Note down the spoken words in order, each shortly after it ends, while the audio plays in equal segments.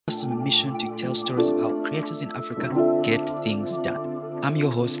on a mission to tell stories of how creators in Africa get things done. I'm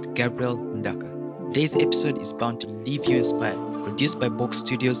your host, Gabriel Ndaka. Today's episode is bound to leave you inspired, produced by Box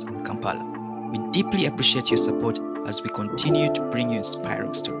Studios in Kampala. We deeply appreciate your support as we continue to bring you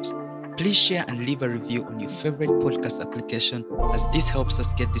inspiring stories. Please share and leave a review on your favorite podcast application, as this helps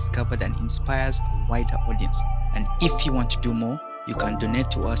us get discovered and inspires a wider audience. And if you want to do more, you can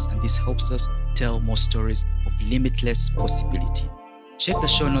donate to us, and this helps us tell more stories of limitless possibility. Check the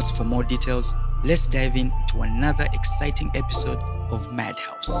show notes for more details. Let's dive into another exciting episode of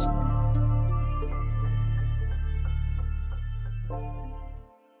Madhouse.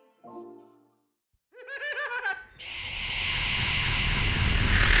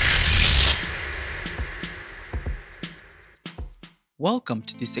 Welcome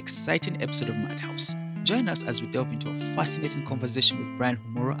to this exciting episode of Madhouse. Join us as we delve into a fascinating conversation with Brian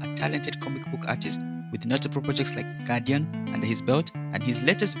Humura, a talented comic book artist with notable projects like Guardian under his belt and his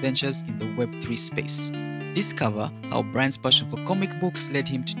latest ventures in the Web3 space. Discover how Brian's passion for comic books led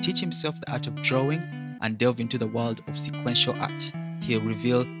him to teach himself the art of drawing and delve into the world of sequential art. He'll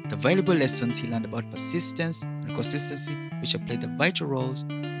reveal the valuable lessons he learned about persistence and consistency, which have played vital roles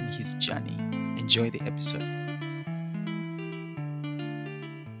in his journey. Enjoy the episode. And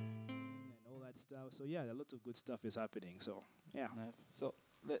all that stuff. So yeah, a lot of good stuff is happening. So yeah. Nice. So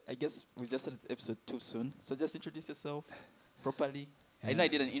I guess we just started episode too soon. So just introduce yourself properly. I know I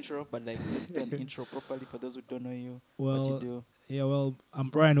did an intro, but like just do an intro properly for those who don't know you. What you Well, do. yeah. Well, I'm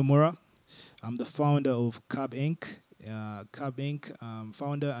Brian Humura. I'm the founder of Cub Inc. Cub Inc.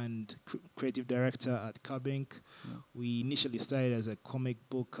 Founder and creative director at Cub Inc. Yeah. We initially started as a comic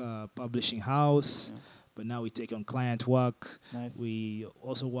book publishing house, Yeah. but now we take on client work. Nice. We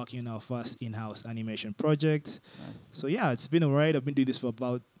also working on our first in-house animation project. Nice. So yeah, it's been alright. I've been doing this for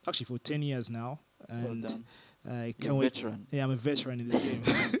 10 years now, Well and done. I You're can't a wait. veteran. Yeah, I'm a veteran in this game,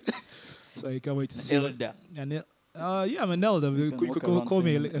 so I can't wait to see. Elder. And yeah, I'm an elder. You You can could walk call, around call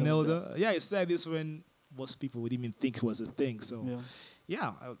me saying an elder. Yeah, I started this when most people would even think it was a thing. So Yeah.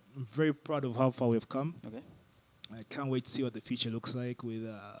 yeah, I'm very proud of how far we've come. Okay. I can't wait to see what the future looks like with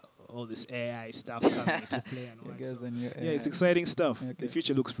all this AI stuff coming into play and all You that. guys So, and your yeah, it's exciting stuff. Okay. The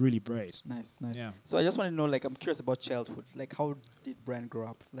future looks really bright. Nice, nice. Yeah. So I just want to know, like, I'm curious about childhood. Like, how did Brian grow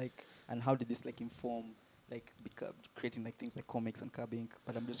up? Like, and how did this like inform, like, creating like things like comics and Cub Inc.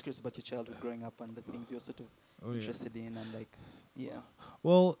 But I'm just curious about your childhood growing up and the things you're sort of Oh, yeah. interested in and like, yeah.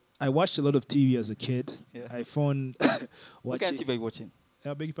 Well, I watched a lot of TV as a kid. Yeah. I found What kind of TV are you watching?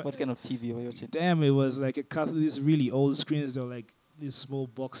 I beg your pardon? What kind of TV were you watching? Damn, it was like these really old screens. They were like these small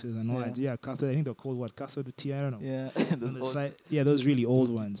boxes and all Yeah. that. Yeah, cathode. I think they're called what? Cathode T. I don't know. Yeah, On those the old- side, yeah, those really old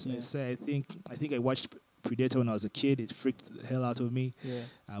ones. Yeah. I think I watched Predator when I was a kid. It freaked the hell out of me.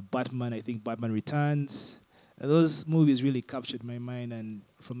 yeah. Batman. I think Batman Returns. Those movies really captured my mind, and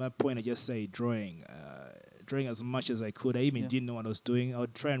from that point, I just started drawing. Drawing as much as I could. I even Yeah. didn't know what I was doing. I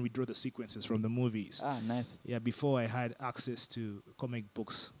would try and redraw the sequences from the movies. Ah, nice. Yeah, before I had access to comic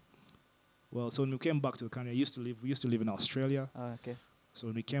books. Well, so when we came back to the country, we used to live in Australia. Ah, okay. So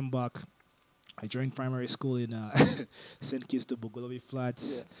when we came back, I joined primary school in St. Kitts to Bogolobi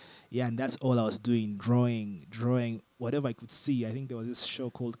Flats. Yeah, and that's all I was doing, drawing whatever I could see. I think there was this show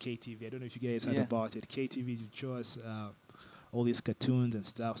called KTV. I don't know if you guys heard Yeah. about it. KTV would show us all these cartoons and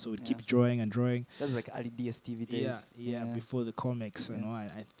stuff. So we'd Yeah. keep drawing and drawing. That's like early DSTV days. Yeah, before the comics and Yeah. all.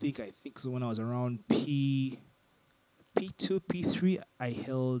 I think so when I was around P2, P3, I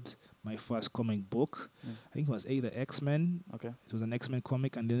held my first comic book. Mm. I think it was either X-Men. Okay. It was an X-Men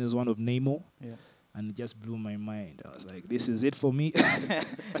comic, and then there's one of Nemo, Yeah. and it just blew my mind. I was like, this is it for me.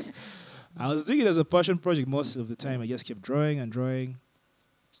 I was doing it as a passion project most of the time. I just kept drawing and drawing.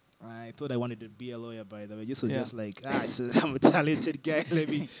 I thought I wanted to be a lawyer, by the way. This was Yeah. just like, I'm a talented guy. Let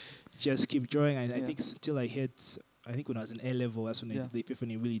me just keep drawing. I Yeah. think until I hit, I think when I was in A-level, that's when Yeah. the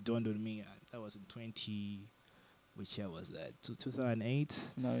epiphany really dawned on me. That was in which year was that?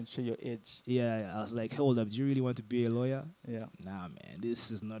 2008? Now show your age. Yeah, I was like, hold up, do you really want to be a lawyer? Yeah. Nah, man,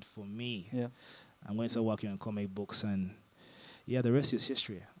 this is not for me. Yeah. I went to working on comic books, and yeah, the rest is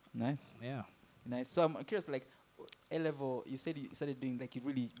history. Nice. Yeah. Nice. So I'm curious, like, A level. You said you started doing like you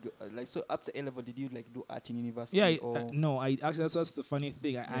really like. So after A level, did you like do art in university? Yeah, or no, I actually that's the funny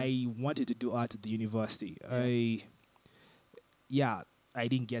thing. I wanted to do art at the university. I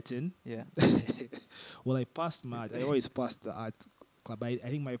didn't get in. yeah. Well, I passed math. I always passed the art club. I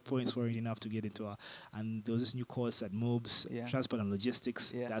think my points weren't enough to get into art. And there was this new course at MOBS, Yeah. Transport and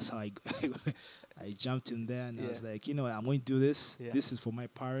Logistics. Yeah. That's how I I jumped in there, and I Yeah. was like, I'm going to do this. Yeah. This is for my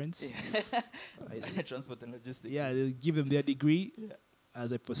parents. Transport and logistics. Yeah, they'll give them their degree Yeah.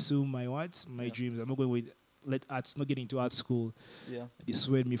 as I pursue my Yeah. dreams. I'm not going with let arts, not getting into art school, Yeah.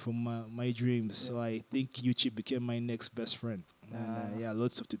 dissuade me from my dreams. Yeah. So I think YouTube became my next best friend. And Ah. yeah,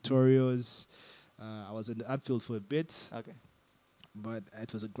 lots of tutorials. I was in the art field for a bit, Okay. but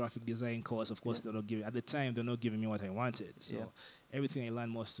it was a graphic design course. Of course, Yeah. they're not giving at the time. They're not giving me what I wanted. So Yeah. everything I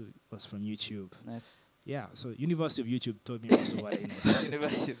learned most was from YouTube. Nice. Yeah. So University of YouTube taught me most of what I know.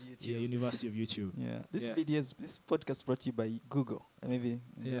 University of YouTube. Yeah, University of YouTube. Yeah. Yeah. This podcast brought to you by Google. Maybe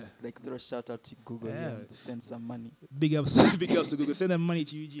Yeah. just like throw a shout out to Google Yeah. and send some money. Big ups, big ups to Google. Send them money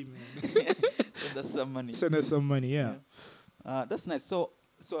to UG, man. Send us some money. Send us some money. Yeah. That's nice. So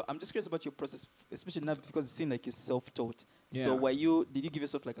I'm just curious about your process, especially now because it seemed like you're self-taught. Yeah. So did you give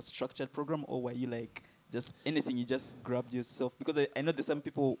yourself like a structured program, or were you like just anything you just grabbed yourself? Because I know there's some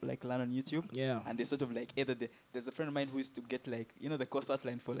people like learn on YouTube. Yeah. And they sort of like either there's a friend of mine who used to get like the course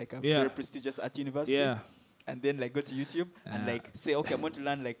outline for like a Yeah. very prestigious art university. Yeah. And then like go to YouTube and like say, okay, I'm going to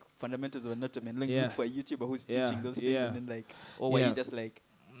learn like fundamentals of anatomy, and like Yeah. look for a YouTuber who's Yeah. teaching those things, Yeah. and then like, or were Yeah. you just like,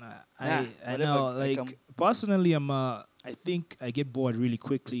 I whatever, know, like, like personally, I think I get bored really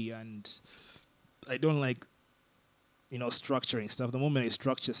quickly, and I don't like, structuring stuff. The moment I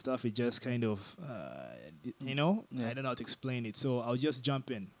structure stuff, it just kind of, Yeah. I don't know how to explain it. So I'll just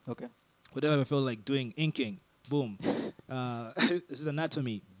jump in. okay, Whatever I feel like doing, inking, boom. This is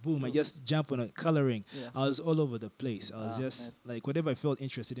anatomy, boom. I just jump on it, coloring. yeah, I was all over the place. I was just nice. like whatever I felt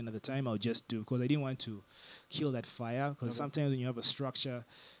interested in at the time, I'll just do because I didn't want to kill that fire. Because Okay. sometimes when you have a structure,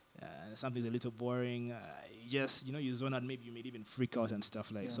 something's a little boring. You just you zone out. Maybe you may even freak out and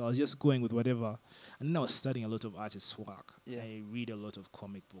stuff like. Yeah. So I was just going with whatever. And then I was studying a lot of artists' work. Yeah. I read a lot of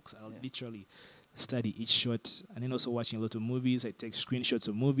comic books. I'll Yeah. literally study each shot, and then also watching a lot of movies. I take screenshots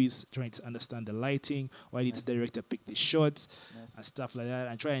of movies, trying to understand the lighting, why did Nice. the director pick the shots, Nice. and stuff like that,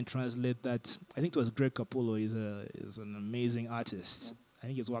 and try and translate that. I think it was Greg Capullo. Is an amazing artist. Yeah. I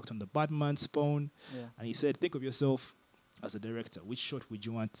think he's worked on the Batman, Spawn, Yeah. and he said, think of yourself as a director. Which shot would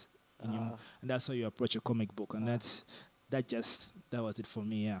you want in your? And that's how you approach a comic book, and Ah. that was it for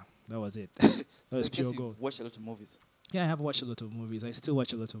me. Yeah, that was it. So that was I guess pure you gold. watch a lot of movies. Yeah, I have watched a lot of movies. I still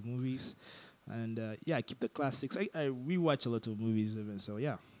watch a lot of movies. And I keep the classics. I rewatch a lot of movies even. So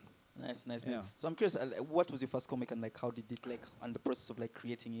yeah. Nice. Yeah. So I'm curious, what was your first comic, and like how did it like, and the process of like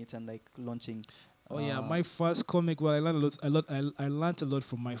creating it and like launching? Oh yeah, my first comic. Well, I learned a lot. I learned a lot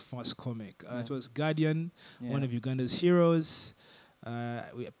from my first comic. Yeah. It was Guardian, Yeah. one of Uganda's heroes.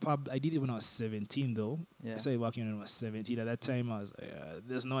 I did it when I was 17 though. Yeah. I started working when I was 17. At that time, I was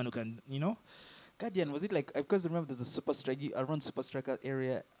there's no one who can, Guardian, was it like, because remember there's a Super Strike around Super Striker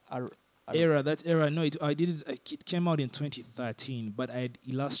area. That era. No, I did it. It came out in 2013, but I had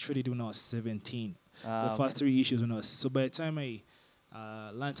illustrated when I was 17. The first 3 issues when I was. So by the time I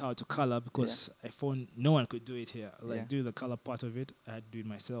learned how to color, because I found no one could do it here, Yeah. do the color part of it, I had to do it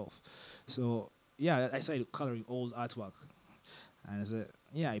myself. So yeah, I started coloring old artwork, and so,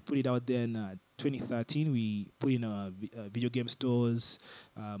 I put it out there in 2013. We put in video game stores,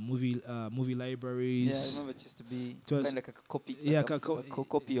 movie libraries. Yeah, I remember it used to be It was- kind of like a copy. yeah, like a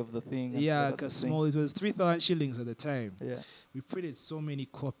copy of the thing. and Yeah, stuff, that's the thing. small. It was 3,000 shillings at the time. Yeah. We printed so many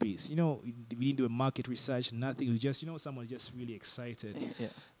copies. We didn't do a market research, nothing. It was just, someone just really excited. Yeah.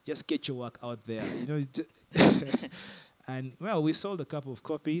 Just get your work out there. And, well, we sold a couple of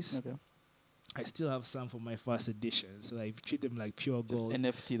copies. Okay. I still have some for my first edition, so I treat them like pure Just gold.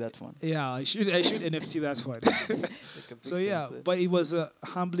 NFT that one. Yeah, I should NFT that one. Take a So picture yeah, and say- but it was a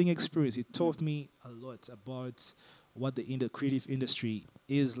humbling experience. It taught me a lot about what the creative industry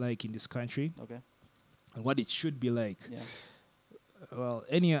is like in this country Okay. and what it should be like. Yeah. Well,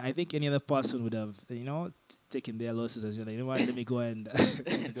 I think any other person would have, taken their losses and said, you know what, let me go and Do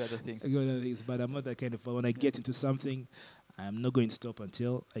other things. go other things. But I'm not that kind of. When I get into something, I'm not going to stop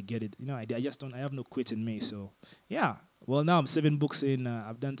until I get it. I just don't. I have no quit in me. So yeah. Well, now I'm 7 books in.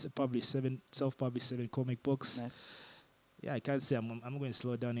 I've done self-published 7 comic books. Nice. Yeah, I can't say I'm going to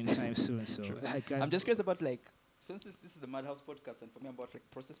slow down anytime soon. So True. I can't. I'm just curious about like, since this is the Madhouse podcast, and for me about like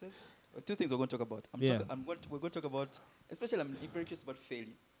processes, 2 things we're going to talk about. Yeah. We're going to talk about, especially I'm very curious about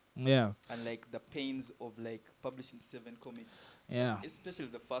failure Yeah. and like the pains of like publishing 7 comics. Yeah. Especially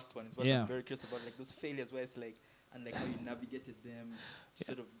the first one is what Yeah. I'm very curious about, like those failures where it's like, and like how you navigated them to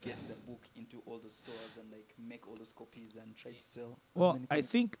sort of get the book into all the stores and like make all those copies and try to sell. as Well, many I comics.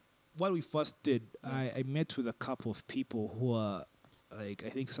 think what we first did, Yeah. I met with a couple of people who are like, I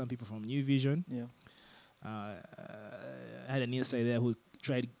think some people from New Vision. Yeah. I had an insider there who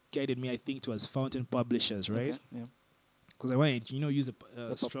guided me. I think it was Fountain Publishers, right? Okay. Yeah. Because I wanted, use a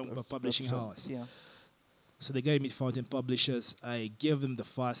The strong pub- publishing pub- house. Yeah. So they guided me to Fountain Publishers. I gave them the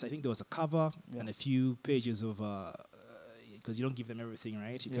first. I think there was a cover Yeah. and a few pages of because you don't give them everything,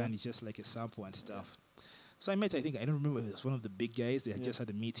 right? You Yeah. can't. It's just like a sample and stuff. So I met, I think, I don't remember, it was one of the big guys. They had Yeah. just had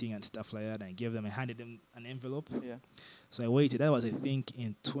a meeting and stuff like that. And I handed them an envelope. Yeah. So I waited. That was, I think,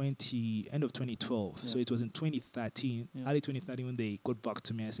 in end of 2012. Yeah. So it was in 2013, Yeah. early 2013, when they got back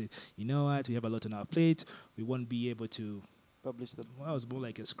to me and said, you know what, we have a lot on our plate. We won't be able to. Publish the. Well, I was more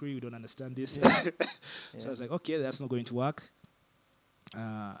like a screw. We don't understand this. Yeah. So I was like, okay, that's not going to work.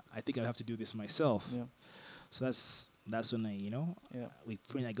 I think I'll have to do this myself. Yeah. So that's when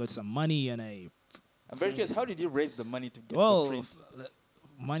Yeah. I got some money and I'm very curious. How did you raise the money to get the well, print?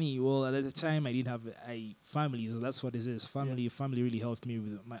 money. Well, at the time I didn't have a family, so that's what this is. Family really helped me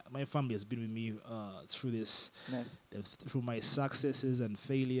with my family has been with me through this, Nice. through my successes and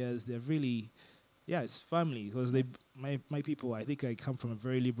failures. They're really, it's family because Nice. my people. I think I come from a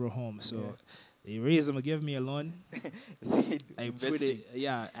very liberal home, so Yeah. they raised them, gave me a loan. See, I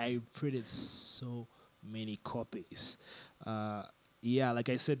investing. printed so many copies. Like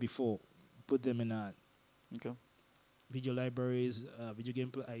I said before, put them in Okay. video libraries, video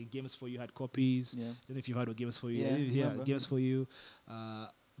games for you had copies. Yeah. I don't know if you've heard of games for you. Yeah, remember. Games for you.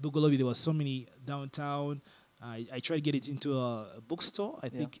 Bugolobi, there was so many downtown. I tried to get it into a bookstore. I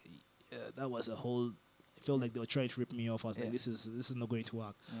think that was a whole. I felt like they were trying to rip me off. I was like, Yeah. this is not going to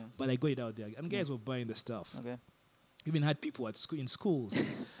work. Yeah. But I got it out there, and guys were buying the stuff. Okay. Even had people at school in schools,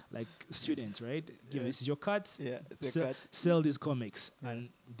 like students, right? Yeah. This is your cut. Yeah. It's a Sell, cut. sell these comics, Yeah. and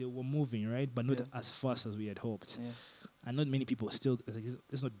they were moving, right? But not Yeah. as fast as we had hoped. Yeah. And not many people still.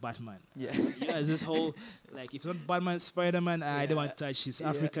 It's not Batman. Yeah. It's this whole like if not Batman, Spider-Man, I don't want to touch his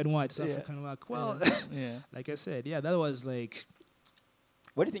African work. Yeah. African work. Well, Yeah. like I said, that was like.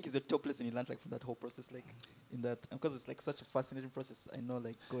 What do you think is the top lesson you learned, like, from that whole process, like, in that? Because it's like such a fascinating process. I know,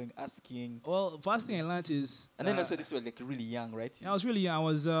 like, asking. Well, first thing I learned is. And then also, this was like really young, right? I was really young. I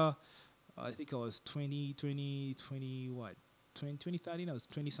was. I think I was 20, what? 2013. I was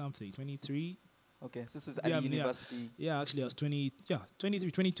 20 something, 23. Okay, so this is at university. Yeah, actually, I was 20. Yeah,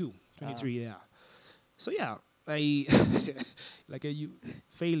 23, 22, 23. Yeah. So I like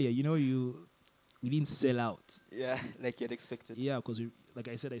failure. We didn't sell out. Yeah, like you'd expected. Yeah, because like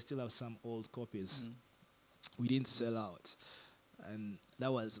I said, I still have some old copies. Mm. We didn't sell out, and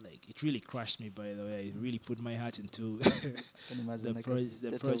that was like it really crushed me. By the way, I really put my heart into Can you imagine, the like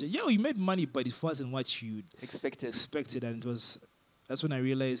project. Yeah, we made money, but it wasn't what you expected. and it was. That's when I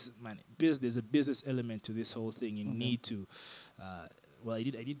realized, man, there's a business element to this whole thing. You need to. I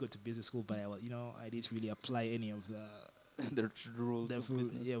did go to business school, but I didn't really apply any of the rules of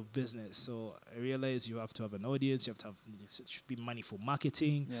business. Yeah, business. So I realized you have to have an audience. You have to have it should be money for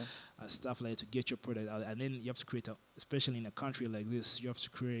marketing and stuff like that to get your product out. And then you have to create, especially in a country like this, you have to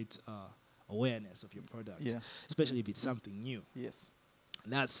create awareness of your product, especially if it's something new. Yes,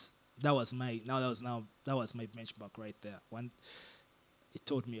 that was my benchmark right there. It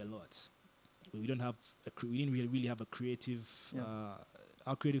taught me a lot. We didn't really have a creative.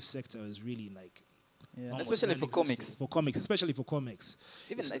 Our creative sector is really like. Yeah. Especially for comics. Especially for comics.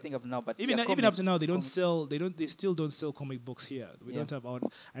 Even I think of now, but even up to now, they don't sell. They still don't sell comic books here. We don't have. I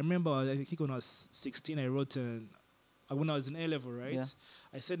remember, I think when I was 16, I wrote when I was in A level, right? Yeah.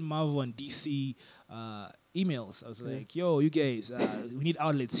 I sent Marvel and DC emails. I was like, "Yo, you guys, we need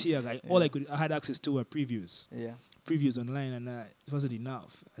outlets here." All I had access to were previews. Yeah. Previews online, and it wasn't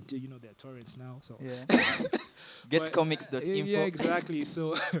enough until there are torrents now. So getcomics.info. Yeah, exactly.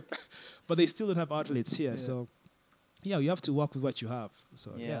 So, but they still don't have outlets here. So, you have to work with what you have.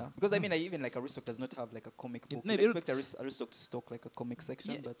 So because I mean, even like Aristoc does not have like a comic book. You expect Aristoc to stock like a comic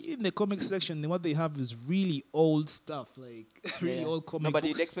section, but in the comic section, what they have is really old stuff, like really old comic books. But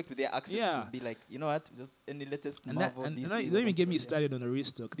you'd expect with their access to be like, you know what, just any latest Marvel. And don't even get me started on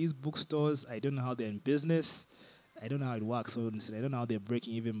Aristoc. These bookstores, I don't know how they're in business. I don't know how it works, honestly. I don't know how they're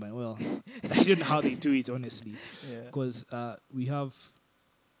breaking even, but I don't know how they do it, honestly. Because we have,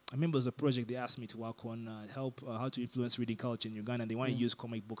 I remember there's a project they asked me to work on, how to influence reading culture in Uganda. And they want to use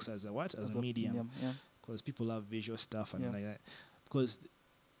comic books as a medium. Because people love visual stuff and like that. Because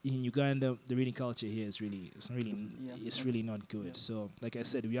in Uganda, the reading culture here is really, it's really not good. Yeah. So, like I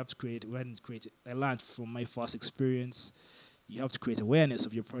said, we had to create. I learned from my first experience. You have to create awareness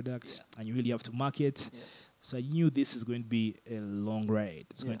of your product, and you really have to market. Yeah. So I knew this is going to be a long ride.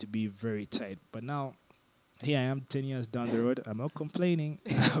 It's going to be very tight. But now, here I am, 10 years down the road. I'm not complaining.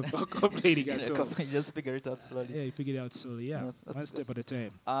 I'm not complaining at all. You just figure it out slowly. Yeah, you figure it out slowly. Yeah, that's one step at a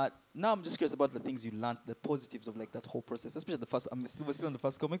time. Now I'm just curious about the things you learned, the positives of like that whole process, especially the first. We're still in the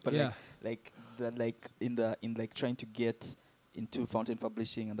first comic, but in trying to get into fountain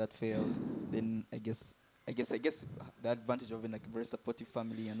publishing and that failed. Then I guess the advantage of having like a very supportive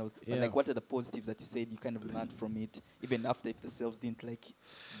family and all. But like, what are the positives that you said you kind of learned from it, even after if the sales didn't like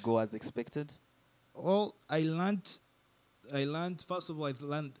go as expected? Well, I learned first of all. I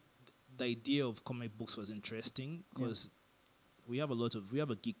learned the idea of comic books was interesting Yeah. because we have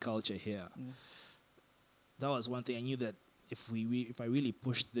a geek culture here. Mm. That was one thing I knew that if I really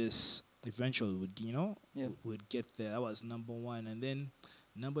pushed this, eventually would Yeah. would get there. That was number one, and then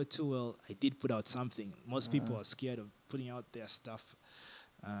number two. Well, I did put out something. Most people are scared of putting out their stuff.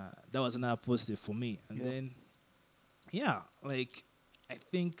 That was another positive for me, and Yeah. then yeah, like I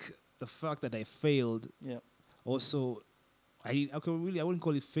think the fact that I failed Yeah. also I wouldn't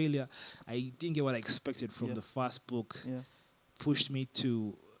call it failure. I didn't get what I expected from Yeah. the first book. Yeah. Pushed me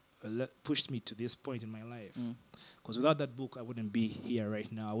to pushed me to this point in my life. Mm. Because without that book, I wouldn't be here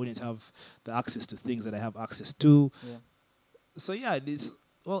right now. I wouldn't have the access to things that I have access to. Yeah. So yeah,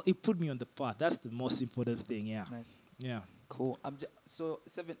 it put me on the path. That's the most important thing. Yeah, Nice. yeah, Cool. So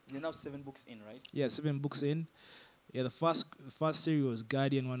seven. You're now 7 books in, right? yeah. 7 books in. Yeah, the first series was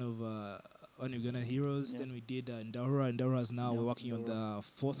Guardian, one of Ghana heroes. Yeah. Then we did Ndahura. Ndahura's now Yeah, we're working on Ndahura. the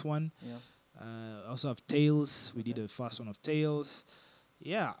fourth one. Yeah. Also have Tales. We did Okay. the first one of Tales.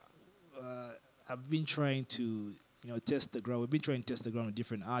 Yeah, I've been trying to test the ground. We've been trying to test the ground with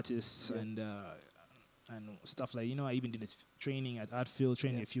different artists Yeah. and stuff like I even did a training at Artfield,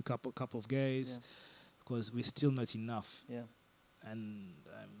 training Yeah. a few couple of guys Yeah. because we're still not enough. Yeah. And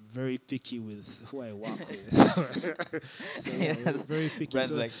I'm very picky with who I work with. So Yeah, we're very picky. brands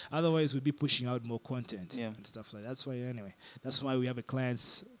So like- otherwise, we'd be pushing out more content Yeah. and stuff like that. That's why anyway. That's why we have a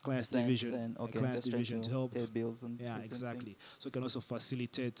clients Sense division, and a okay, clients just trying division to help. pay bills and Yeah, different exactly. things. So we can also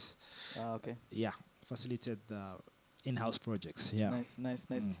facilitate. Okay. Facilitate the in-house projects. Yeah. Nice.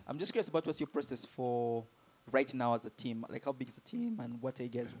 Mm. I'm just curious about what's your process for right now as a team. Like, how big is the team, and what are you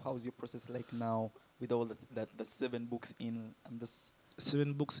guys? How's your process like now with all the 7 books in? I'm just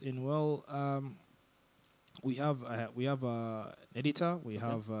 7 books in. Well, we have a editor, we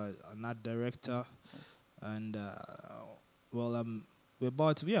have an art director, Nice. and we're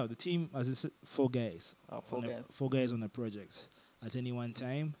about the team as I said, 4 guys. 4 guys. 4 guys on the project at any one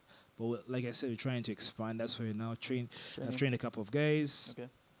time. But like I said, we're trying to expand. That's why we now train. I've trained a couple of guys. Okay.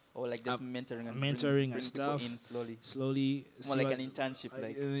 Or like just mentoring and mentoring and bring stuff. people in slowly. Slowly. More see like what- an internship,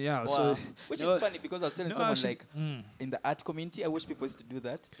 like. yeah. Wow. So Which no, is funny because I was telling no, someone actually- like mm. in the art community, I wish people used to do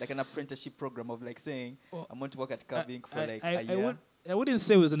that, like an apprenticeship program of like saying, Oh, I want to work at carving for like I a year. I wouldn't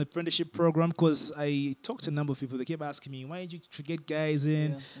say it was an apprenticeship program because I talked to a number of people. They kept asking me, why did you get guys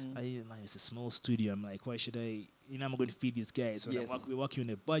in? Yeah. It's a small studio. I'm like, why should I? I'm going to feed these guys. So Yes. we're working on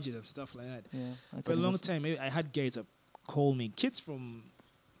a budget and stuff like that. Yeah. I For a can long imagine. time, I had guys that call me, kids from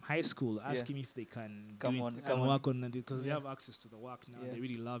high school, asking me if they can Come do on, it come and on. work on it because they Yeah. have access to the work now. Yeah. They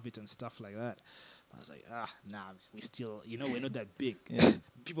really love it and stuff like that. I was like, nah, we still, we're not that big. Yeah.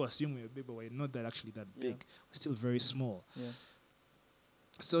 People assume we're big, but we're not that actually that Yeah. big. We're still very small. Yeah.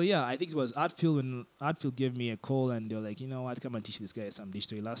 So yeah, I think it was Artfield when Artfield gave me a call and they were like, you know what, come and teach this guy some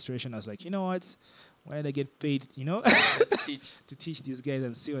digital illustration. I was like, you know what, why did I get paid, Teach. to teach these guys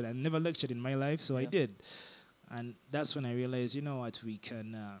and see what I never lectured in my life, so I Yeah. did. And that's when I realized, you know what,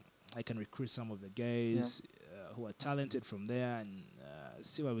 I can recruit some of the guys who are talented from there and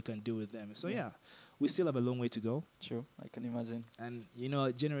see what we can do with them. So Yeah. yeah, we still have a long way to go. True. I can imagine. And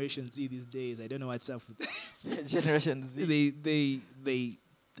Generation Z these days, I don't know what's up with Generation Z. they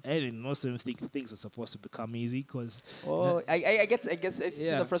I didn't most of them think things are supposed to become easy because Oh, I guess it's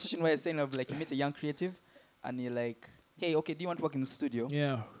Yeah. the frustration where you're saying of like you meet a young creative and you're like, hey, okay, do you want to work in the studio?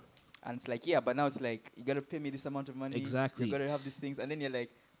 yeah, And it's like, yeah, but now it's like you gotta pay me this amount of money. Exactly. You gotta have these things, and then you're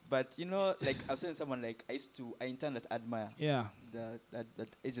like, but like I was telling someone like I interned at Admire, yeah, that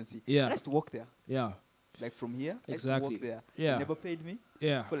agency. Yeah. And I used to work there, yeah, like from here. I used Exactly. to work there. Yeah. They never paid me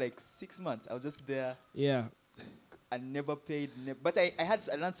yeah, for like 6 months. I was just there. yeah, And never paid. But I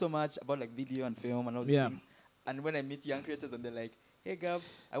learned so much about like video and film and all these Yeah. things. And when I meet young creators and they're like, hey Gab,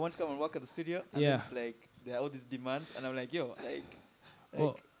 I want to come and work at the studio. And Yeah. then it's like there are all these demands and I'm like, yo,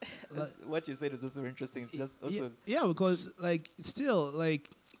 Well, that's- what you said was also interesting. It's just yeah, also yeah, because like it's still like,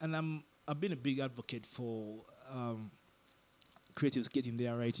 and I've been a big advocate for creatives getting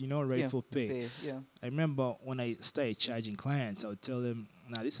their rightful pay. Yeah. I remember when I started charging clients, I would tell them,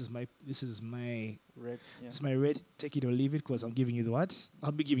 "Nah, this is my Right. Yeah. it's my rate. Take it or leave it, because I'm giving you the what?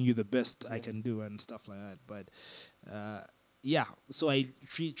 I'll be giving you the best I can do and stuff like that." But yeah, so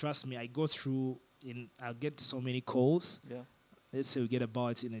trust me, I go through. I'll get so many calls. Yeah. Let's say we get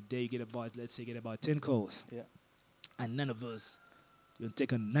about in a day, let's say get about 10 calls, Yeah. and none of those, you'll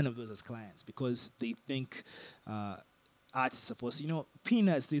take on none of those as clients because they think art is supposed,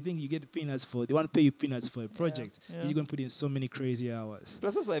 peanuts. They think you get peanuts they want to pay you peanuts for a project. yeah. You're going to put in so many crazy hours.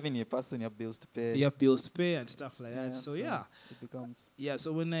 Plus also having your person, your bills to pay. You have bills to pay and stuff like that. Yeah, So yeah, It becomes yeah.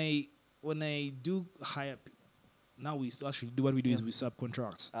 So when I when I do hire, now we actually do what we do is we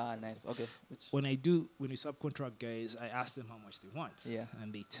subcontract. Ah, nice. Okay. When we subcontract guys, I ask them how much they want. Yeah.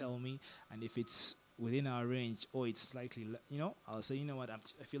 And they tell me, and if it's within our range or it's slightly, I'll say, you know what,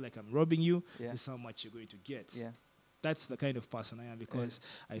 I feel like I'm robbing you. Yeah. This is how much you're going to get. Yeah. That's the kind of person I am because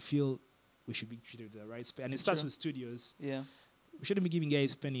I feel we should be treated with the right space. And it starts with studios. Yeah. We shouldn't be giving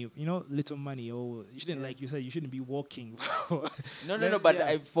guys penny, little money, or you shouldn't, like you said, you shouldn't be walking. No.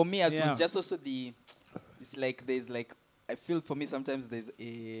 But for me, it was just also it's like there's like, I feel for me sometimes there's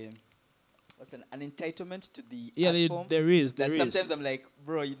an entitlement to the art form. There is. Sometimes I'm like,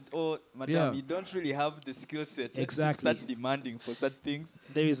 bro, madam, you don't really have the skill set to start demanding for such things.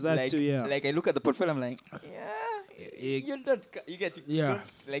 There is that too, yeah. Like I look at the portfolio, I'm like, you don't, you get it. Yeah.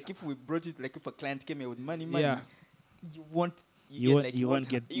 Like if we brought it, like if a client came here with money, you won't. You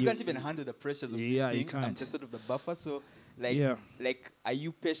can't even handle the pressures of these things. You can't. I'm just sort of the buffer. So, like, are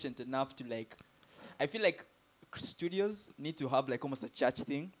you patient enough to like? I feel like studios need to have like almost a church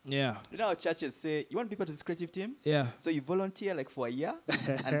thing. Yeah. You know how churches say you want people to this creative team. Yeah. So you volunteer like for a year,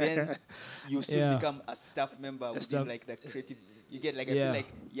 and then you soon become a staff member within like the creative. You get like I feel like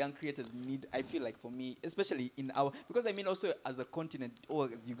young creators need. I feel like for me, especially in our, because I mean also as a continent or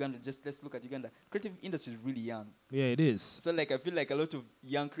as Uganda, just let's look at Uganda. Creative industry is really young. Yeah, it is. So like I feel like a lot of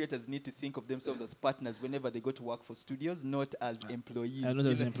young creators need to think of themselves as partners whenever they go to work for studios, not as employees. Not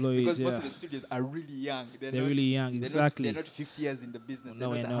as employees, because most of the studios are really young. They're really young, exactly. They're not 50 years in the business.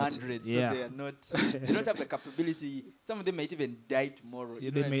 No, they're not 100. Yeah. So they are not. They don't have the capability. Some of them might even die tomorrow.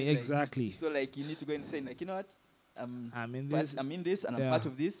 Yeah, they may exactly. So like you need to go and say like, you know what? I'm in this and I'm part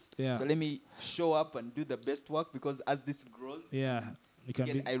of this. Yeah. So let me show up and do the best work because as this grows, the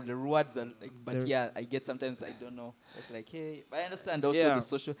rewards are like. But I get sometimes I don't know. It's like, hey, but I understand also the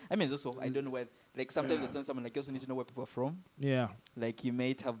social. I mean, also I don't know where. Like sometimes I understand someone like you also need to know where people are from. Yeah. Like you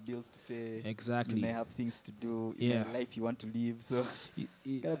may have bills to pay. Exactly. You may have things to do. In life you want to live. So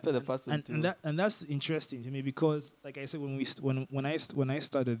you gotta pay the person too. And that's interesting to me because, like I said, when I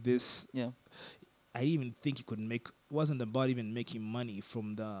started this, I didn't even think you could make. It wasn't about even making money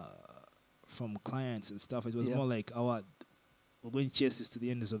from clients and stuff. It was more like we're going to chase this to the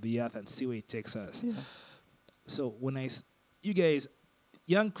ends of the earth and see where it takes us. Yeah. So you guys,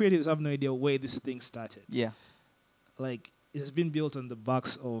 young creatives have no idea where this thing started. Yeah. Like it's been built on the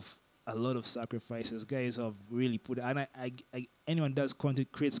backs of a lot of sacrifices. Guys have really put. And anyone does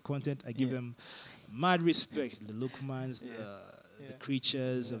content, creates content. I give them mad respect. The Lookmans, the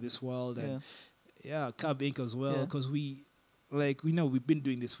creatures of this world, and Cab Inc. as well, because we know we've been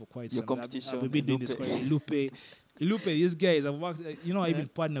doing this for quite some time. We've been doing this quite. Ilupe, these guys, I've worked. I even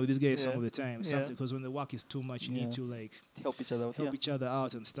partner with these guys some of the time. Because when the work is too much, you need to like help each other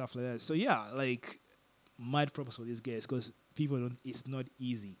out, and stuff like that. So mad props for these guys because people don't. It's not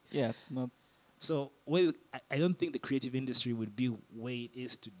easy. Yeah, it's not. So I don't think the creative industry would be where it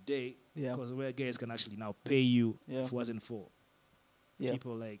is today. Yeah. Because where guys can actually now pay you if it wasn't for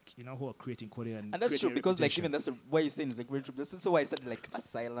people like who are creating content, and that's true because even that's why you're saying is a great trip. That's also why I started like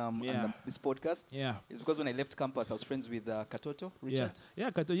Asylum and this podcast. Yeah, it's because when I left campus, I was friends with Katoto Richard.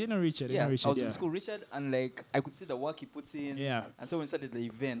 Yeah, Katoto, Richard. Yeah, I was in school, Richard, and like I could see the work he puts in. Yeah, and so when we started the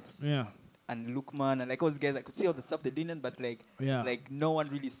events. Yeah. And Lookman and like all these guys, I could see all the stuff they're doing, but like, it's like no one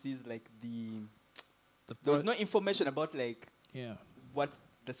really sees like there was no information about like what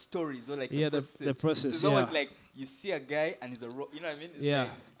the stories or like the process. It's always like you see a guy and he's you know what I mean? It's like,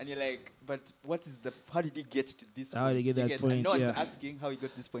 and you're like, but what is how did he get to this point? How did he get that point? And no one's asking how he got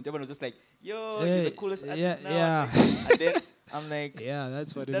to this point. Everyone was just like, yo, you're the coolest artist now. Yeah. And then I'm like,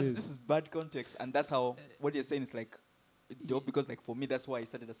 that's what it is. This is bad context. And that's how what you're saying is like dope because like for me that's why I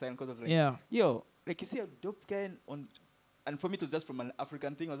started Asylum because I was like, yo, like you see a dope guy and for me it was just from an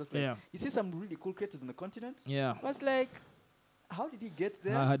African thing. I was just like, you see some really cool creators on the continent. Yeah. I was like, how did he get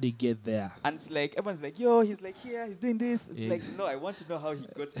there? How did he get there? And it's like everyone's like, yo, he's like here, he's doing this. It's like, no, I want to know how he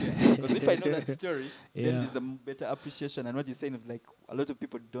got there. Because if I know that story, then there's a better appreciation. And what you're saying is like a lot of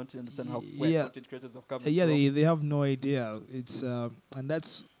people don't understand where content creators have come from. They have no idea. It's and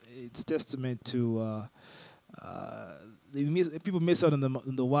it's testament to people miss out on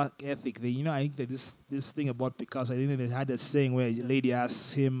the work ethic. I think that this thing about Picasso, I think they had that saying where a lady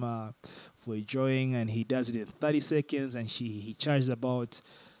asks him for a drawing and he does it in 30 seconds and he charged about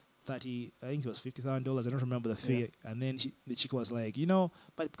 30, I think it was $50,000, I don't remember the figure. And then the chick was like,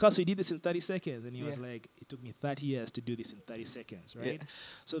 but Picasso, he did this in 30 seconds. And he was like, it took me 30 years to do this in 30 seconds, right? Yeah.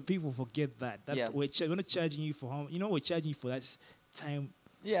 So people forget that we're not charging you for we're charging you for that time.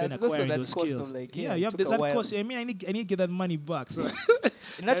 There's also that cost of like you have there's that cost. I mean, I need to get that money back. So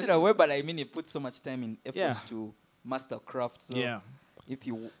not in a way, but I mean, you put so much time and effort to master craft. So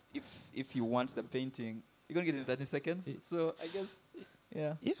if you want the painting, you're gonna get it in 30 seconds. So I guess,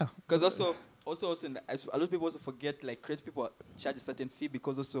 yeah. Yeah. Because also a lot of people also forget, like, creative people charge a certain fee,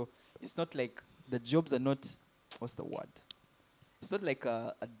 because also it's not like the jobs are not, what's the word? It's not like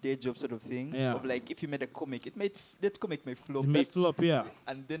a day job sort of thing. Yeah. Of like, if you made a comic, that comic may flop. It may flop, yeah.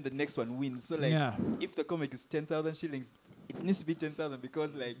 And then the next one wins. So like, if the comic is 10,000 shillings, it needs to be 10,000,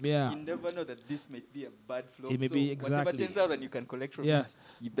 because like, you never know that this might be a bad flop. It may be exactly. Whatever 10,000 you can collect from it,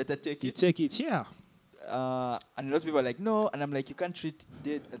 you better take it. You take it, yeah. And a lot of people are like, no, and I'm like, you can't treat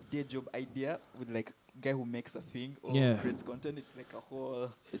a day job idea with like a guy who makes a thing or creates content. It's like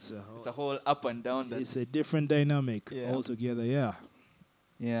it's a whole up and down. It's a different dynamic altogether. Yeah.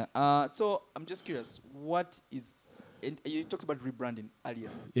 Yeah. So I'm just curious, what is? You talked about rebranding earlier.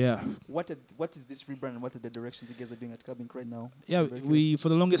 Yeah. What is this rebrand, and what are the directions you guys are doing at Cab Inc. right now? Yeah, we for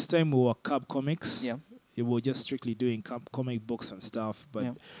the longest time we were Cab Comics. Yeah. We were just strictly doing comic books and stuff,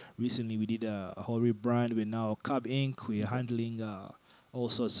 but recently we did a whole rebrand. We're now Cab Inc. We're handling all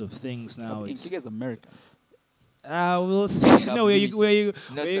sorts of things now. Cab Inc. You guys Americans. We'll see. No, where you?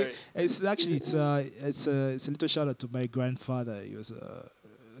 No, sorry. It's actually it's a little shout out to my grandfather. He was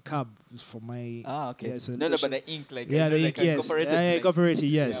Cab for my. Okay. Yeah, no, but the ink, like, the ink, yes. Incorporated,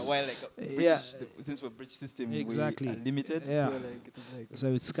 yes. While like since we're British system, exactly, we are limited. Yeah. So like, it was like.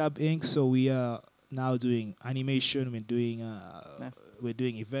 So it's Cab Inc. So we are now doing animation. We're doing nice. We're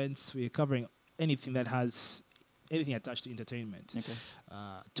doing events. We're covering anything that has anything attached to entertainment. Okay.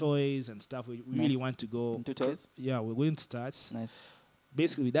 Toys and stuff. We really want to go into toys. Yeah, we're going to start. Nice.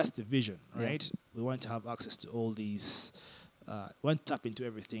 Basically, that's the vision, right? We want to have access to all these. Want to tap into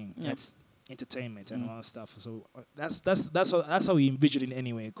everything. That's entertainment and all that stuff. So that's how we envision it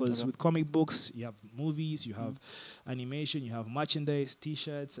anyway. Because with comic books, you have movies, you have animation, you have merchandise,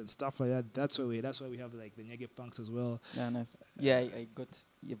 T-shirts and stuff like that. That's why we have like the Nyege Punks as well. Yeah, nice. I got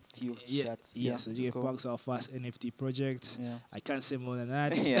a few shirts. Yes, the Nyege Punks, our first NFT project. Yeah. I can't say more than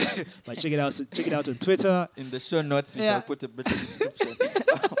that. But check it out. Check it out on Twitter. In the show notes, we shall put a better description.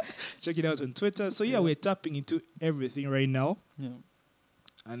 Check it out on Twitter. So we're tapping into everything right now. Yeah.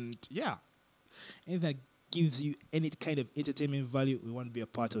 And anything that gives you any kind of entertainment value, we want to be a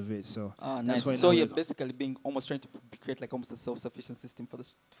part of it. So nice. So you're basically almost trying to create like almost a self-sufficient system for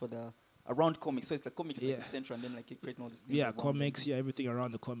the around comics. So it's the comics like the center, and then like you create all these things. Yeah, comics. Them. Yeah, everything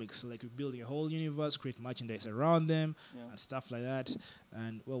around the comics. So like we're building a whole universe, create merchandise around them, and stuff like that.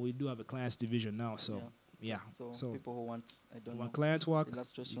 And we do have a clients division now. So. Yeah. So people who want, client work,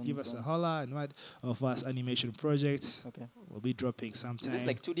 illustrations, give us a holler and what of us animation projects. Okay. We'll be dropping sometime. Is this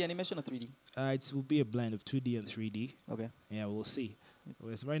like 2D animation or 3D? It will be a blend of 2D and 3D. Okay. Yeah, we'll see.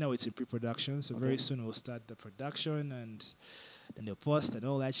 Right now it's in pre-production, so very soon we'll start the production and the post and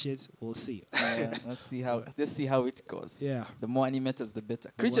all that shit. We'll see. Let's see how it goes. Yeah. The more animators, the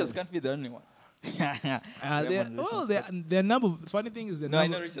better. Creatures can't be the only one. The number. Funny thing is I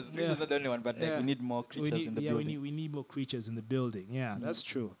know Creatures are the only one, but like, we need more creatures in the building. We need more creatures in the building. Yeah, that's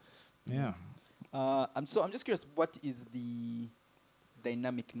true. Yeah. I'm just curious, what is the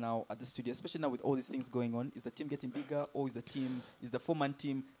dynamic now at the studio, especially now with all these things going on? Is the team getting bigger, or is the 4-man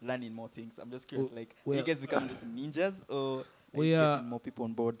team learning more things? I'm just curious, you guys become just ninjas, or are you getting more people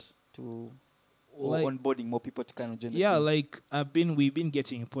on board onboarding more people to kind of join the team? We've been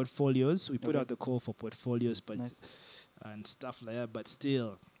getting portfolios. We put out the call for portfolios, but and stuff like that. But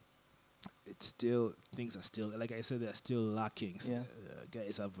still, things are still, like I said, they're still lacking. Yeah.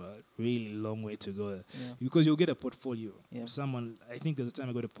 Guys have a really long way to go because you'll get a portfolio. Yeah. Someone, I think there's a time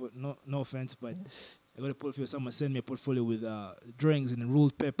I got no offense, but I got a portfolio. Someone sent me a portfolio with drawings in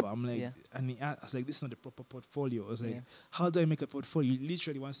ruled paper. I'm like, and I was like, this is not the proper portfolio. I was like, how do I make a portfolio? You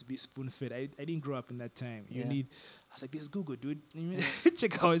literally wants to be spoon fed. I didn't grow up in that time. I was like, this is Google, dude.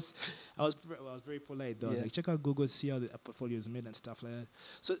 Check out. I was very polite though. I was like, check out Google, see how the portfolio is made and stuff like that.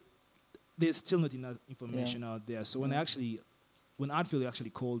 So there's still not enough information out there. So when Artfield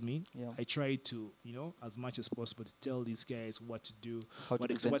actually called me, I tried to, as much as possible to tell these guys what to do,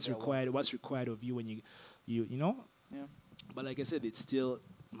 what's required of you when you. Yeah. But like I said, we should do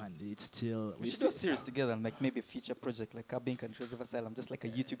a series together and like maybe a feature project like Cab Inc. and Creative Asylum, just like a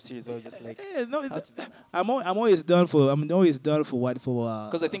YouTube series or just like. I'm always down for what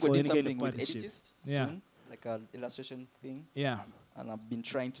because I think we did something with Editist soon, like an illustration thing. Yeah. And I've been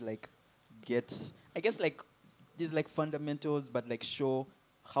trying to like get, I guess like these like fundamentals, but like show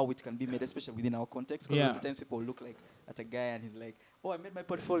how it can be made, especially within our context. Because a lot of times people look like at a guy and he's like, oh, I made my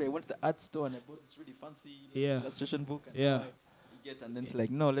portfolio. I went to the art store and I bought this really fancy illustration book. And and then it's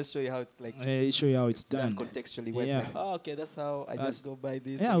like, no, let's show you how it's like. Show you how it's done contextually. Where it's like, oh, okay, that's how I just go buy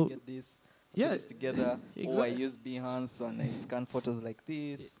this and get this. put this together. Exactly. I use Behance and I scan photos like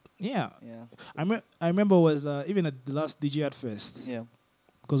this. Yeah. I remember was even at the last DJ at Fest. Yeah.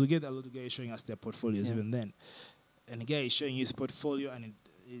 Because we get a lot of guys showing us their portfolios even then. And the guy is showing his portfolio and it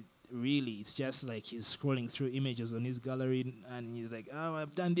really, it's just like he's scrolling through images on his gallery and he's like, oh,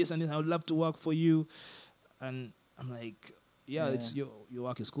 I've done this and this, I would love to work for you. And I'm like, it's your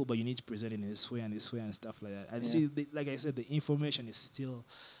work is cool, but you need to present it in this way and stuff like that. And see, like I said, the information is still,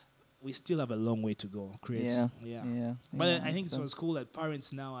 we still have a long way to go. But I think it was cool that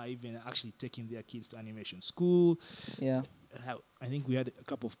parents now are even actually taking their kids to animation school. Yeah. I think we had a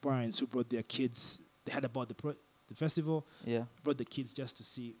couple of parents who brought their kids, they had about the festival, brought the kids just to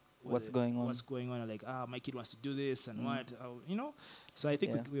see what's going on. Like, my kid wants to do this and what, So I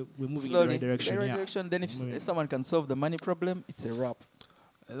think we're moving slowly in the right direction. Then if someone can solve the money problem, it's a wrap.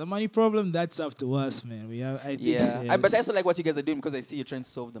 The money problem, that's up to us, man. We have, I think, but I also like what you guys are doing because I see you trying to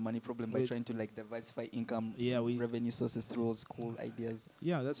solve the money problem by trying to like diversify income, revenue sources through old school ideas.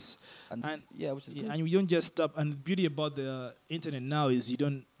 Yeah, that's which is good. And we don't just stop. And the beauty about the internet now is you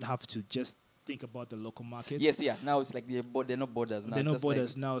don't have to just think about the local market. Yes, now it's like they're no borders now. They're no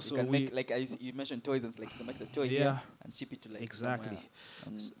borders now. So you can make, like you mentioned toys, and it's like you can make the toy here and ship it to like exactly.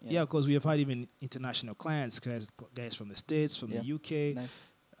 Because we have had even international clients, guys from the States, from the UK. Nice.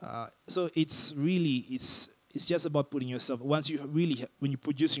 So it's really it's just about putting yourself. Once you really when you're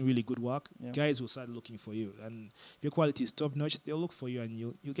producing really good work, guys will start looking for you, and if your quality is top notch, they'll look for you and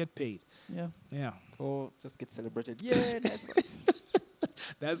you'll get paid. Yeah. Or just get celebrated. Yeah, nice one.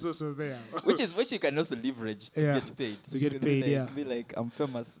 That's also there. which you can also leverage to get paid. To get paid, Be like, I'm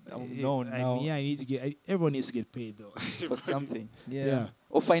famous. I'm known now. I need to get. Everyone needs to get paid though for something. Yeah.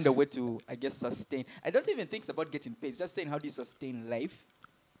 Or find a way to, I guess, sustain. I don't even think it's about getting paid. It's just saying how do you sustain life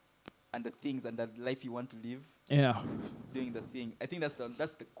and the things and the life you want to live. Yeah. Doing the thing. I think that's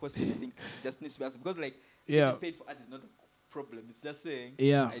the question. I think just needs to be answered because getting paid for art is not problem. It's just saying,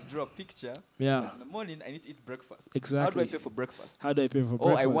 I draw a picture. Yeah. In the morning, I need to eat breakfast. Exactly. How do I pay for breakfast?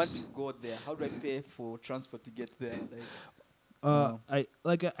 I want to go there. How do I pay for transport to get there? I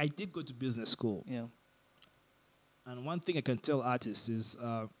did go to business school. Yeah. And one thing I can tell artists is,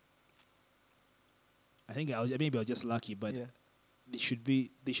 I think I was just lucky, but they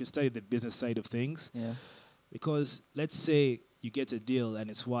should study the business side of things. Yeah. Because let's say you get a deal and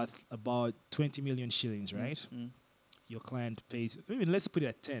it's worth about 20 million shillings, right? Your client pays, let's put it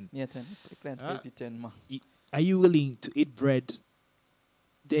at 10. Yeah, 10. The client pays you 10 more. Are you willing to eat bread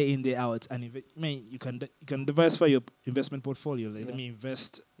day in, day out? And you can diversify your investment portfolio. Let me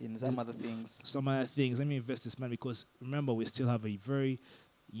invest in some other things. Let me invest this money because remember, we still have a very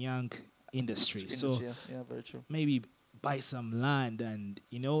young industry. So very true. Maybe buy some land and,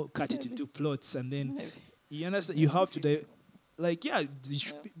 cut it into plots and then, you understand, you have to, you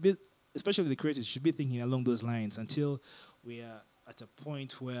should be, especially the creators, should be thinking along those lines until we are at a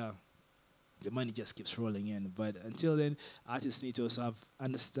point where the money just keeps rolling in. But until then, artists need to also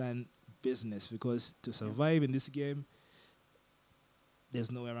understand business because to survive in this game, there's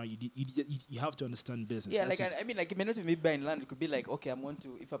no way around. You have to understand business. Yeah, it may not even be buying land. It could be like, okay, I'm going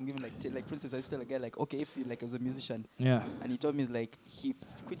to, if I'm giving for instance, I used to tell a guy like, okay, if he as a musician, and he told me he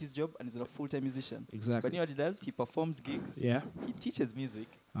quit his job and he's a full-time musician. Exactly. But you know what he does? He performs gigs. Yeah. He teaches music.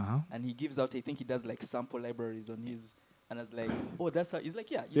 And he gives out. I think he does sample libraries on his. And I was like, oh, that's how. He's like,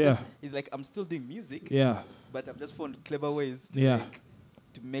 he's like, I'm still doing music. Yeah. But I've just found clever ways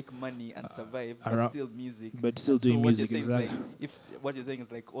to make money and survive, but still music. But still doing music, exactly. If what you're saying is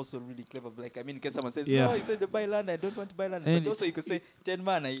also really clever, in case someone says, no, he said to buy land, I don't want to buy land. But also you could say, 10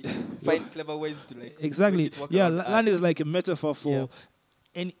 man, I find clever ways to exactly. Yeah, land is like a metaphor for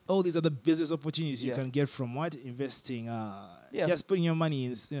all these other business opportunities you can get from investing, just putting your money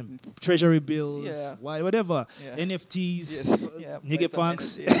in treasury bills, whatever, NFTs, nigga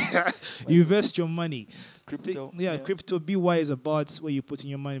punks. You invest your money. Crypto. Crypto. Be wise about where you're putting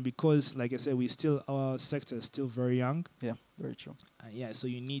your money because, like I said, our sector is still very young. Yeah, very true. So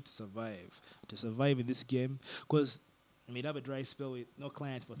you need to survive. To survive in this game, because you may have a dry spell with no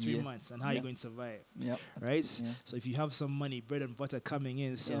client for 3 months, and how are you going to survive? Yeah. Right? Yeah. So if you have some money, bread and butter coming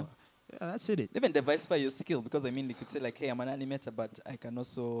in, that's it. Even diversify your skill, because you could say hey, I'm an animator, but I can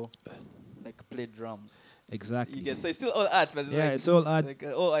also play drums. Exactly. You get, so it's still all art, but it's all art.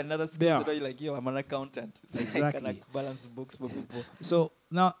 Another skill. So you're I'm an accountant. So exactly. I can balance books for people. So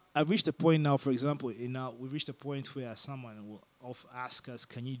now I've reached a point now. For example, we've reached a point where someone will ask us,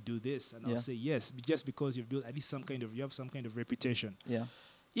 "Can you do this?" And I'll say yes, just because you've built at least you have some kind of reputation. Yeah.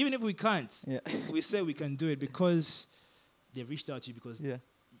 Even if we can't, we say we can do it because they've reached out to you because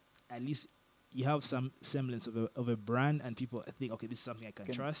at least you have some semblance of a brand, and people think, okay, this is something I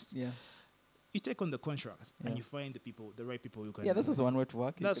can trust. Yeah. you take on the contract and you find the right people you can. Yeah, this is one way to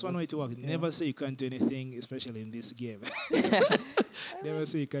work. That's one way to work. Never say you can't do anything, especially in this game. Never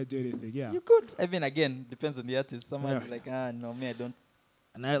say you can't do anything. Yeah, you could. I mean, again, depends on the artist. Someone's like, no, me, I don't.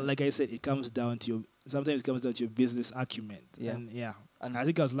 And like I said, it comes down to your. Sometimes it comes down to your business acumen. Yeah. And I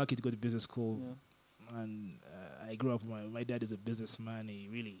think I was lucky to go to business school. Yeah. And I grew up. My dad is a businessman. He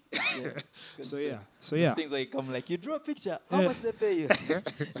really. So These things where you come like, you draw a picture. How much they pay you?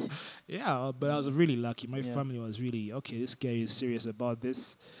 Yeah, but I was really lucky. My family was really okay. This guy is serious about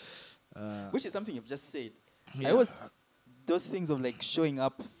this. Which is something you've just said. Yeah. I always those things of like showing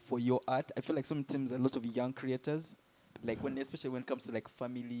up for your art. I feel like sometimes a lot of young creators, like especially when it comes to like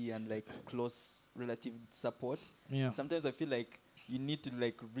family and like close relative support. Yeah. Sometimes I feel like you need to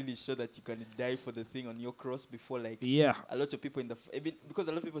like really show that you can die for the thing on your cross before like a lot of people in the because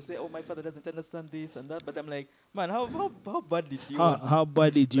a lot of people say, oh, my father doesn't understand this and that, but I'm like, man, how badly do you want how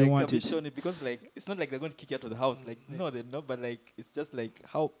badly do you like, want it? Shown it? Because like it's not like they're going to kick you out of the house, like no, they're not, but like it's just like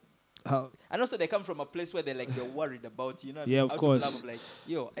how and also they come from a place where they're worried about, you know, yeah, of course. Of like,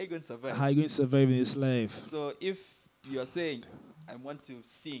 yo, how you going to survive? How you going to survive in this life? So if you are saying I want to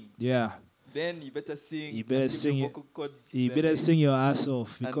sing, then you better sing. You better sing your vocal cords. You better sing your ass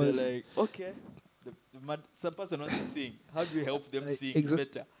off, because and they're like, okay, some person wants to sing. How do we help them sing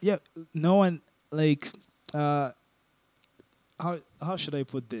better? Yeah, no one like how should I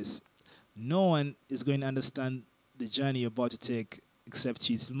put this? No one is going to understand the journey you're about to take except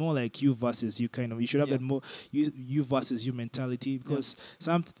you. It's more like you versus you kind of. You should have that more you versus you mentality, because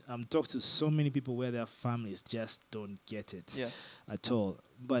I'm talking to so many people where their families just don't get it at all.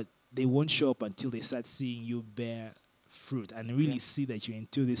 But they won't show up until they start seeing you bear fruit and really see that you're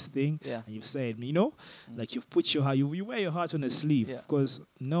into this thing. And you've said, you know, like you've put your heart, you wear your heart on a sleeve, because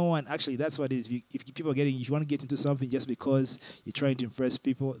no one, actually, that's what it is. If people are if you want to get into something just because you're trying to impress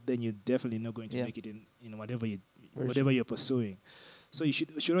people, then you're definitely not going to make it in whatever you're pursuing. So you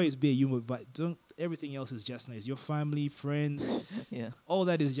should always be a human, but everything else is just noise. Your family, friends, all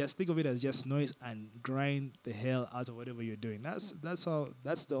that is just, think of it as just noise, and grind the hell out of whatever you're doing. That's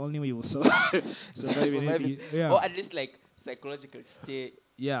the only way you will survive. Or at least like psychologically stay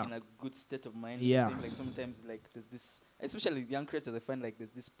in a good state of mind. I think like sometimes like there's this, especially young creators, I find like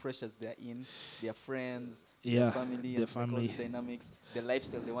there's this pressures they're in, their friends, their family, their family dynamics, the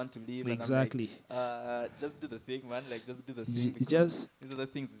lifestyle they want to live. Exactly. And I'm like, just do the thing, man. Like just do the thing. These are the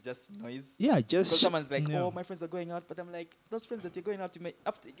things with just noise. Yeah, just because someone's like, oh, my friends are going out, but I'm like, those friends that you're going out to make,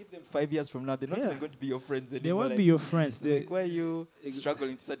 after you give them 5 years from now, they're not even going to be your friends anymore. They won't be your friends. Like, why are you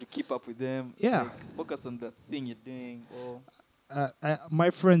struggling to start to keep up with them? Yeah. Like, focus on the thing you're doing. Or my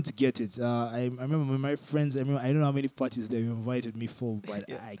friends get it. I remember my friends. I don't know how many parties they've invited me for, but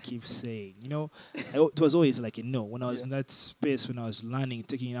I keep saying, you know, it was always like a no. When I was in that space, when I was learning,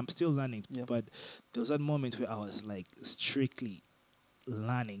 I'm still learning, but there was that moment where I was like strictly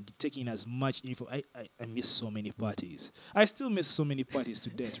learning, taking as much info. I miss so many parties. I still miss so many parties to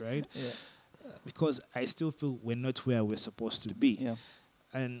date, right? Because I still feel we're not where we're supposed to be.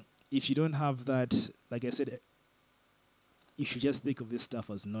 And if you don't have that, like I said, you should just think of this stuff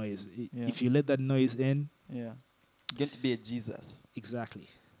as noise. If you let that noise in, you're going to be a Jesus. Exactly.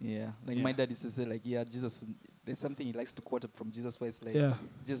 Like my dad used to say, like, Jesus, there's something he likes to quote up from Jesus where it's like,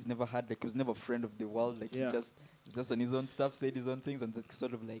 Jesus never had, like, he was never a friend of the world. Like, he just on his own stuff, said his own things, and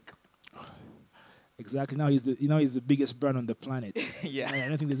sort of like... Exactly. Now he's the biggest brand on the planet. I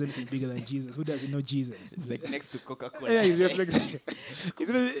don't think there's anything bigger than Jesus. Who doesn't know Jesus? It's like next to Coca-Cola. Yeah, he's just like he's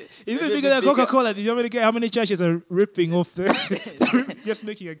even bigger than Coca-Cola. Do you know how many churches are ripping off just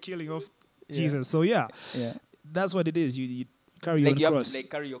making a killing off Jesus? So that's what it is. You carry your cross. Have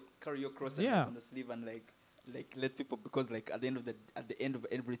to, carry your cross on the sleeve and like let people, because like at the end of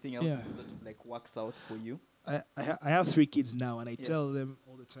everything else it sort of like works out for you. I have 3 kids now, and I tell them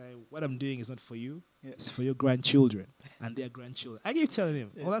all the time, what I'm doing is not for you, it's for your grandchildren and their grandchildren. I keep telling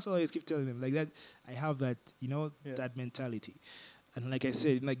them, that's all I always keep telling them, like that. I have that, that mentality. And like I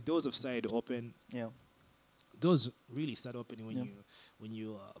said, like those have started to open. Those really start opening when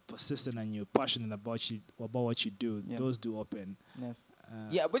you are persistent and you're passionate about what you do. Those do open. Yes.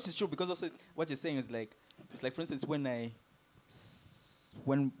 Which is true, because also what you're saying is like, it's like, for instance, when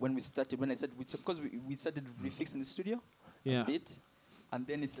we started, when I said, because we started refixing the studio a bit, and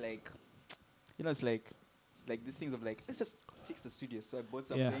then it's like, it's like these things of like, let's just fix the studio. So I bought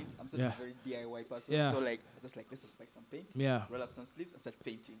some paint. I'm sort of a very DIY person. So like, I was just like, let's just buy some paint, roll up some sleeves and start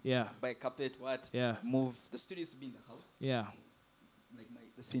painting. Buy a carpet, move. The studio used to be in the house. Like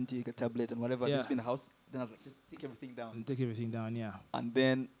the Cintiq, a tablet and whatever, used to be in the house. Then I was like, just take everything down. And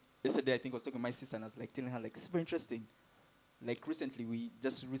then yesterday, I think I was talking to my sister, and I was like telling her, like, it's very interesting. Like we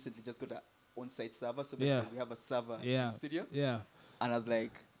just got on-site server. So basically, we have a server in the studio. Yeah. And I was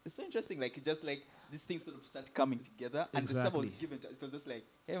like, it's so interesting. Like, it just like these things sort of start coming together. And the server was given to us. It was just like,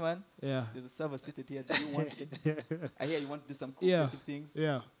 hey, man, there's a server seated here. Do you want it? I hear you want to do some cool creative things.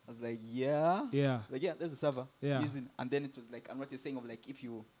 Yeah. I was like, yeah. Like, yeah, there's a server. Yeah. And then it was like, I'm not just saying of like, if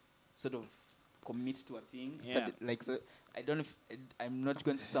you sort of commit to a thing. Like, so I don't know if I'm not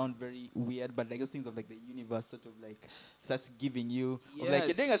going to sound very weird, but like those things of like the universe sort of like starts giving you like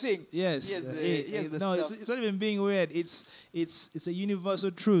you're doing a thing. Yes. No, it's not even being weird. It's a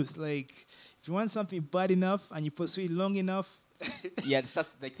universal truth. Like if you want something bad enough and you pursue it long enough. It's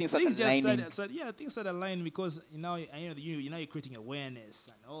just like things start aligning. Things start aligning because you're creating awareness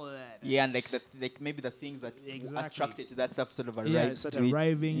and all that. And like maybe the things that attracted to that stuff sort of arrive. Yeah, start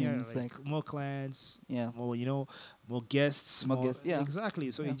arriving. Like more clients. Yeah. More guests. More guests. Yeah.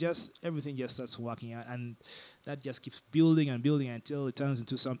 Exactly. So everything just starts working out, and that just keeps building and building until it turns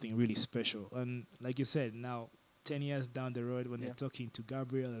into something really special. And like you said, now 10 years down the road, when they're talking to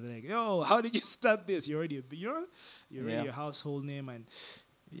Gabriel, they're like, "Yo, how did you start this? You're already a household name." And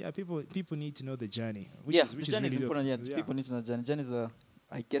people need to know the journey. Which the journey is really important. People need to know the journey. Journey is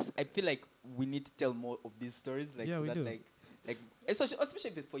I guess I feel like we need to tell more of these stories. Like so that do. Like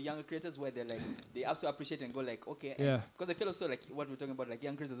especially for younger creators where they're like they also appreciate and go like, okay, because I feel also like what we're talking about, like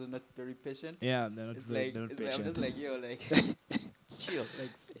young creators are not very patient. Yeah, they're not patient. I'm just like, yo, like chill,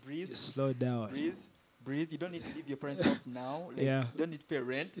 like breathe, slow down, breathe. You don't need to leave your parents' house now. Like, you don't need to pay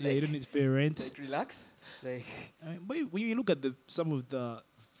rent. Yeah, you don't need to pay rent. Like, relax. Like, but when you look at some of the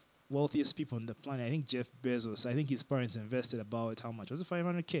wealthiest people on the planet, I think Jeff Bezos, I think his parents invested about how much? Was it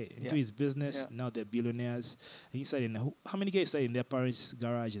 $500K into his business? Yeah. Now they're billionaires. And he started how many guys started in their parents'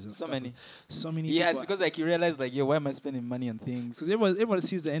 garages and so stuff? So many. Yeah, it's because like you realize like, why am I spending money on things? Because everyone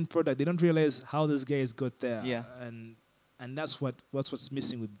sees the end product. They don't realize how those guys got there. Yeah. And that's what's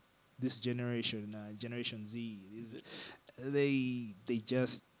missing with this generation, Generation Z. They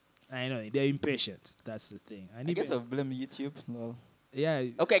just, I know, they're impatient. That's the thing. I guess I'll blame YouTube. No. Yeah.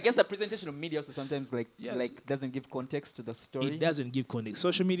 Okay, I guess the presentation of media also sometimes like doesn't give context to the story. It doesn't give context.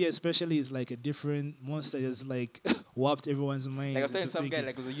 Social media especially is like a different monster. It's like warped everyone's mind. Like I was telling some guy,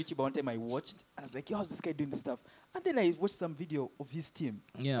 like it was a YouTuber one time I watched, and I was like, yo, how's this guy doing this stuff? And then I watched some video of his team.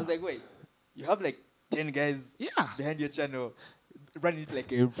 Yeah. I was like, wait, you have like 10 guys behind your channel running it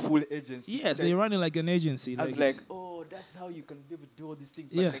like a full agency. Yes, they run it like an agency. I was like, oh, that's how you can be able to do all these things.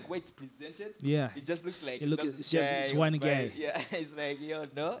 But like, way it's presented, it just looks like it's one guy. Yeah, it's like, yo,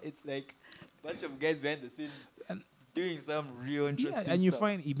 no, it's like a bunch of guys behind the scenes and doing some real interesting stuff. And you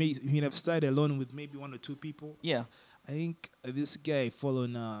find he may have started alone with maybe one or two people. Yeah. I think this guy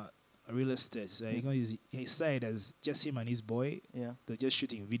following real estate. So he started as just him and his boy. Yeah. They're just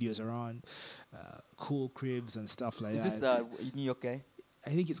shooting videos around cool cribs and stuff like that. Is this New York guy? I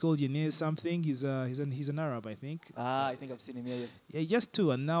think it's called Yanez something. He's an Arab, I think. I think I've seen him. Yes. Yeah, just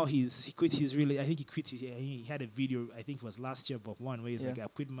two, and now he quit his real. I think he quit his. He had a video. I think it was last year, but one where he's like, I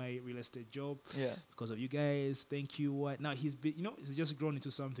quit my real estate job. Because of you guys. Thank you. What now? He's just grown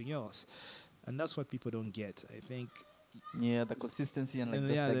into something else, and that's what people don't get. I think. Yeah, the consistency and like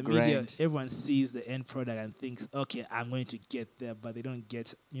the media. Everyone sees the end product and thinks, okay, I'm going to get there, but they don't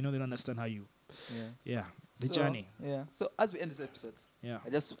get. They don't understand how you. The journey. Yeah. So as we end this episode, I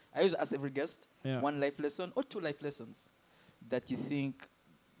always ask every guest one life lesson or two life lessons that you think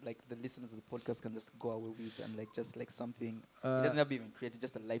like the listeners of the podcast can just go away with and like just like something. It doesn't have to be even creative,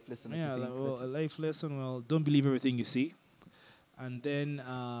 just a life lesson. Yeah, a life lesson. Well, don't believe everything you see, and then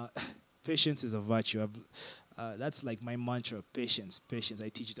patience is a virtue. That's like my mantra. Patience. I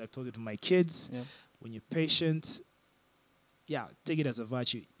teach it. I've told it to my kids. Yeah. When you're patient, take it as a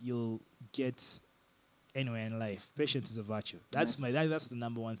virtue. You'll get anywhere in life. Patience is a virtue. That's that's the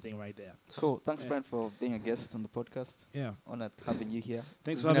number one thing right there. Cool. Thanks, Brian, for being a guest on the podcast. Yeah. Honored having you here.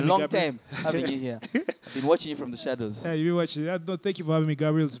 Thanks for having me. It's been a long time having you here. I've been watching you from the shadows. Yeah, you've been watching. No, thank you for having me,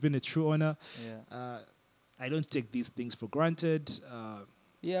 Gabriel. It's been a true honor. Yeah. I don't take these things for granted.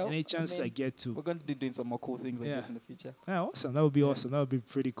 Any chance I get to. We're going to be doing some more cool things like this in the future. Yeah, awesome. That would be awesome. That would be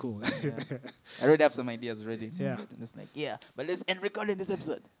pretty cool. I already have some ideas ready. Yeah. I'm just like, but let's end recording this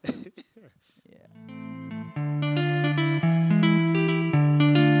episode.